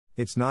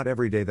It's not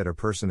every day that a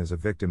person is a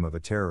victim of a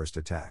terrorist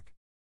attack.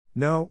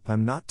 No,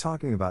 I'm not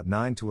talking about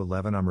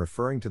 9/11, I'm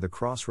referring to the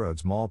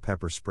Crossroads Mall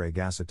pepper spray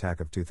gas attack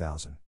of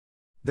 2000.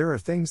 There are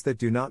things that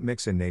do not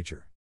mix in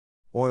nature.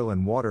 Oil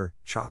and water,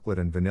 chocolate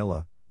and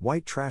vanilla,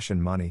 white trash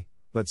and money,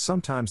 but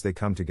sometimes they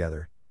come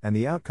together, and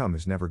the outcome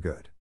is never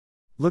good.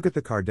 Look at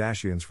the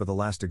Kardashians for the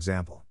last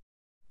example.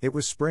 It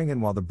was spring,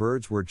 and while the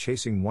birds were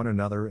chasing one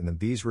another and the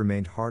bees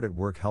remained hard at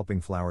work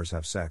helping flowers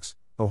have sex,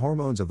 the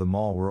hormones of the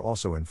mall were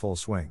also in full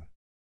swing.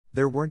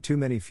 There weren't too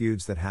many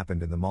feuds that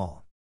happened in the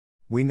mall.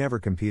 We never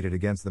competed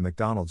against the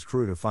McDonald's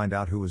crew to find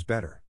out who was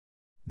better.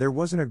 There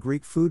wasn't a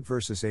Greek food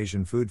versus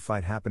Asian food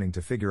fight happening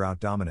to figure out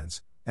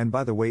dominance, and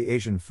by the way,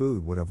 Asian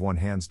food would have won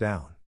hands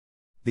down.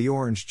 The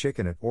orange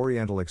chicken at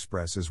Oriental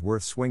Express is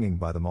worth swinging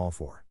by the mall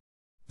for.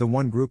 The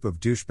one group of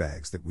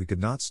douchebags that we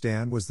could not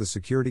stand was the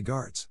security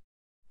guards.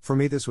 For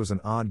me, this was an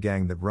odd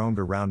gang that roamed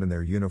around in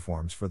their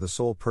uniforms for the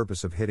sole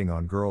purpose of hitting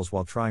on girls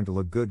while trying to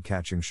look good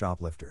catching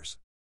shoplifters.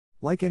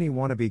 Like any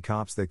wannabe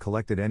cops, they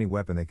collected any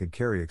weapon they could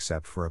carry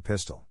except for a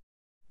pistol.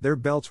 Their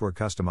belts were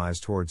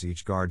customized towards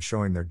each guard,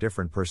 showing their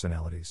different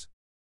personalities.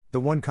 The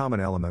one common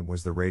element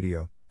was the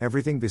radio.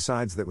 Everything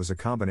besides that was a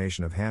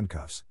combination of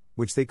handcuffs,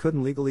 which they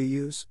couldn't legally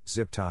use,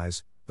 zip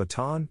ties,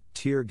 baton,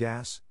 tear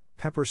gas,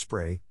 pepper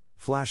spray,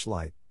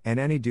 flashlight, and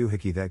any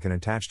doohickey that can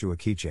attach to a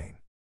keychain.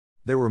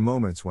 There were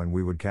moments when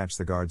we would catch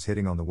the guards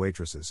hitting on the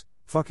waitresses,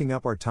 fucking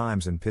up our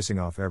times and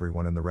pissing off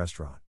everyone in the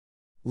restaurant.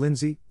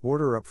 "Lindsay,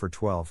 order up for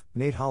 12,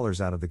 Nate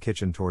hollers out of the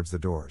kitchen towards the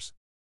doors.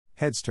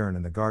 Heads turn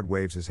and the guard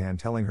waves his hand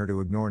telling her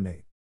to ignore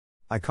Nate.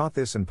 I caught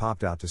this and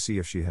popped out to see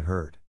if she had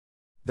heard.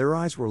 Their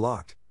eyes were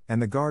locked,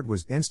 and the guard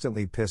was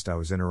instantly pissed I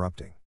was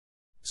interrupting.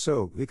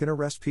 "So, we can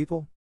arrest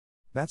people?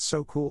 That's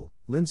so cool,"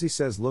 Lindsay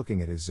says, looking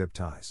at his zip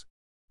ties.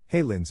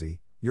 "Hey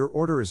Lindsay, your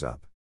order is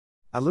up."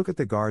 I look at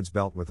the guard's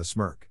belt with a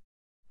smirk.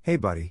 "Hey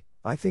buddy,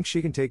 I think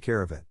she can take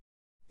care of it.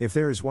 If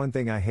there is one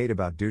thing I hate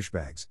about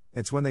douchebags,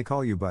 it's when they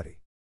call you buddy.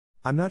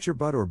 I'm not your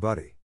bud or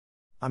buddy.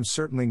 I'm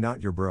certainly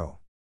not your bro.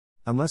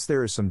 Unless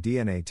there is some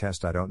DNA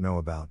test I don't know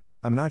about,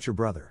 I'm not your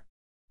brother.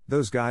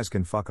 Those guys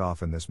can fuck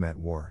off, and this meant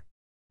war.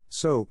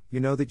 So, you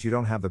know that you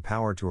don't have the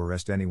power to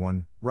arrest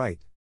anyone,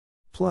 right?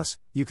 Plus,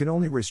 you can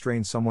only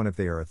restrain someone if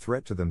they are a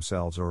threat to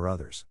themselves or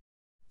others,"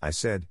 I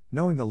said,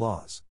 knowing the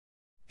laws.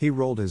 He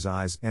rolled his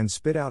eyes and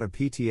spit out a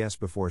PTS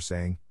before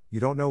saying, "You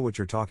don't know what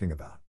you're talking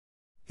about."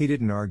 He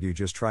didn't argue,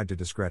 just tried to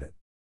discredit.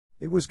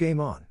 It was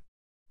game on.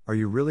 "Are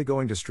you really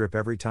going to strip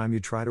every time you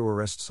try to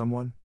arrest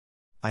someone?"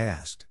 I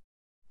asked.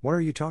 "What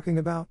are you talking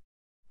about?"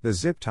 "The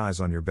zip ties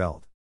on your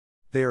belt.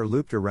 They are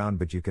looped around,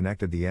 but you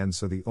connected the ends,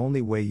 so the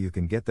only way you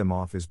can get them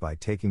off is by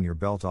taking your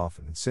belt off,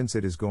 and since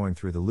it is going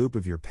through the loop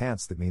of your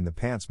pants, that mean the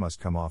pants must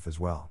come off as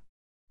well.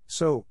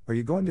 So, are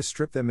you going to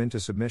strip them into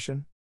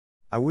submission?"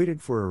 I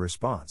waited for a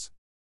response.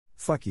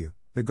 "Fuck you,"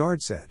 the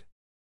guard said.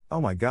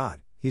 "Oh my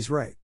god, he's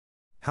right.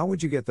 How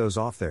would you get those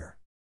off there?"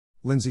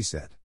 Lindsay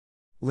said.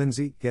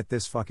 "Lindsay, get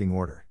this fucking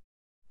order."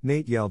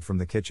 Nate yelled from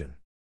the kitchen.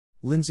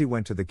 Lindsay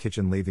went to the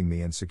kitchen, leaving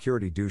me and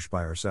security douche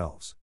by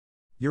ourselves.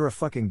 "You're a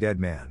fucking dead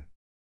man,"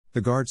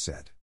 the guard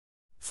said.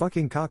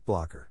 "Fucking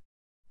cockblocker.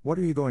 What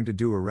are you going to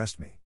do, arrest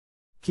me?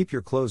 Keep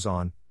your clothes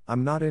on,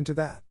 I'm not into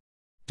that.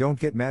 Don't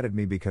get mad at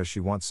me because she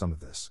wants some of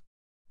this."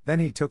 Then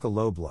he took a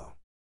low blow.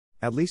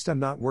 "At least I'm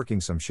not working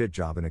some shit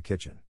job in a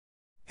kitchen.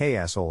 Hey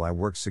asshole, I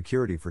worked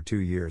security for 2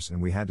 years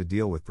and we had to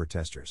deal with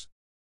protesters.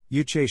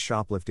 You chase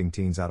shoplifting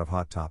teens out of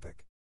Hot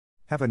Topic.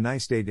 Have a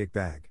nice day,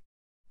 dickbag.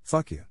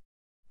 Fuck you.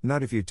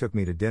 Not if you took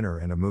me to dinner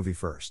and a movie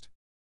first."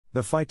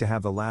 The fight to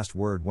have the last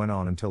word went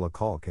on until a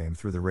call came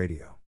through the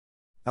radio.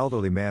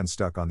 Elderly man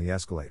stuck on the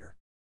escalator.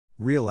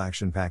 Real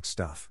action-packed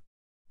stuff.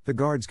 The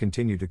guards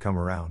continued to come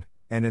around,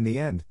 and in the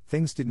end,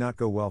 things did not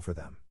go well for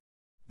them.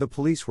 The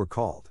police were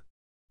called.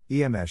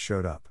 EMS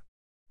showed up.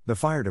 The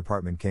fire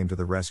department came to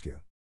the rescue.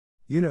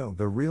 You know,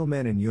 the real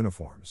men in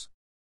uniforms.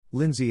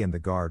 Lindsay and the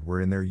guard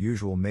were in their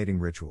usual mating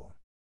ritual.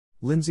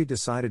 Lindsay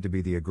decided to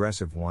be the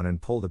aggressive one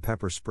and pulled a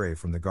pepper spray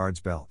from the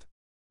guard's belt.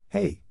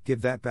 "Hey,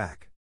 give that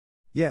back."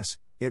 Yes,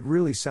 it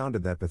really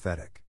sounded that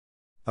pathetic.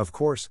 Of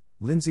course,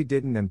 Lindsay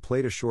didn't and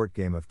played a short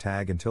game of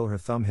tag until her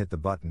thumb hit the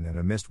button and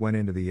a mist went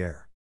into the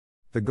air.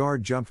 The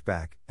guard jumped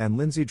back, and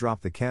Lindsay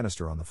dropped the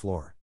canister on the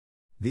floor.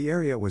 The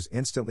area was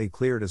instantly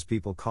cleared as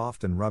people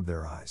coughed and rubbed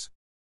their eyes.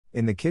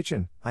 In the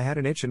kitchen, I had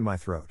an itch in my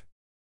throat.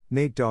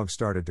 Nate Dogg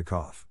started to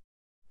cough.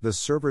 The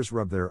servers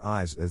rubbed their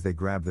eyes as they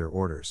grabbed their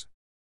orders.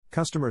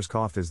 Customers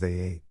coughed as they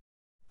ate.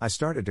 I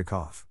started to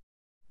cough.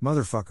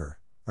 "Motherfucker,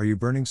 are you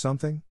burning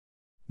something?"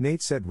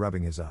 Nate said,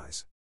 rubbing his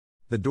eyes.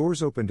 The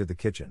doors opened to the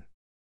kitchen.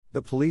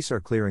 "The police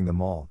are clearing the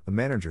mall," the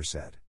manager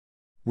said.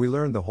 We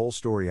learned the whole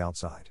story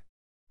outside.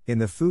 In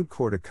the food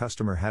court, a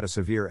customer had a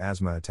severe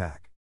asthma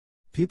attack.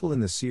 People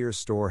in the Sears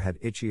store had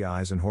itchy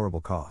eyes and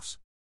horrible coughs.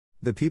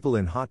 The people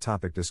in Hot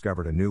Topic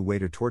discovered a new way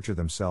to torture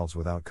themselves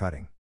without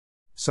cutting.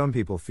 Some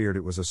people feared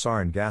it was a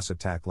sarin gas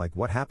attack like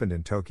what happened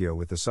in Tokyo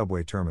with the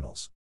subway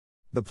terminals.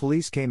 The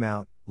police came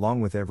out,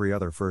 along with every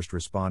other first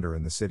responder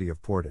in the city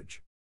of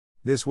Portage.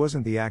 This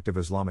wasn't the act of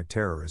Islamic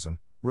terrorism,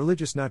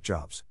 religious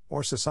nutjobs,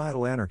 or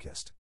societal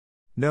anarchist.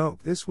 No,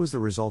 this was the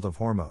result of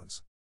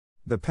hormones.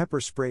 The pepper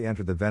spray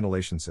entered the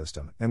ventilation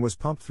system and was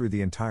pumped through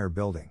the entire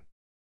building.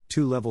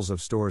 2 levels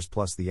of stores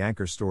plus the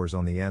anchor stores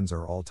on the ends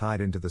are all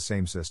tied into the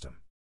same system.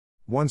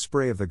 One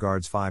spray of the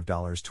guard's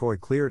 $5 toy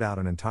cleared out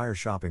an entire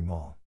shopping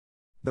mall.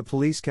 The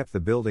police kept the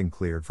building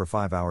cleared for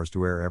 5 hours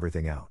to air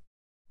everything out.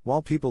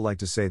 While people like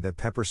to say that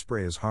pepper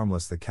spray is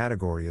harmless, the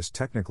category is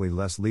technically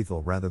less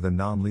lethal rather than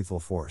non-lethal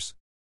force.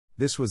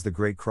 This was the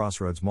Great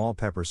Crossroads Mall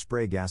pepper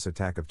spray gas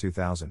attack of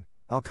 2000.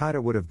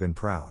 Al-Qaeda would have been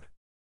proud.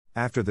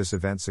 After this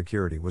event,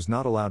 security was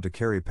not allowed to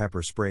carry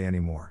pepper spray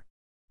anymore.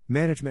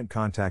 Management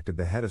contacted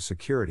the head of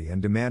security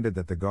and demanded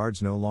that the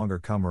guards no longer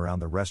come around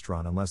the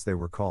restaurant unless they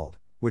were called,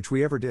 which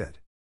we ever did.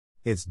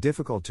 It's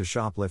difficult to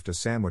shoplift a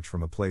sandwich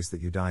from a place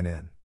that you dine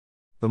in.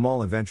 The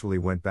mall eventually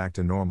went back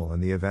to normal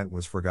and the event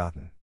was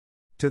forgotten.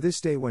 To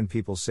this day, when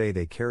people say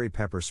they carry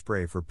pepper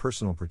spray for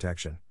personal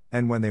protection,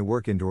 and when they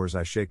work indoors,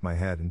 I shake my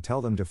head and tell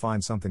them to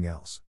find something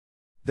else.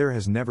 There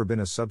has never been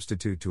a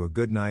substitute to a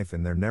good knife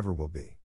and there never will be.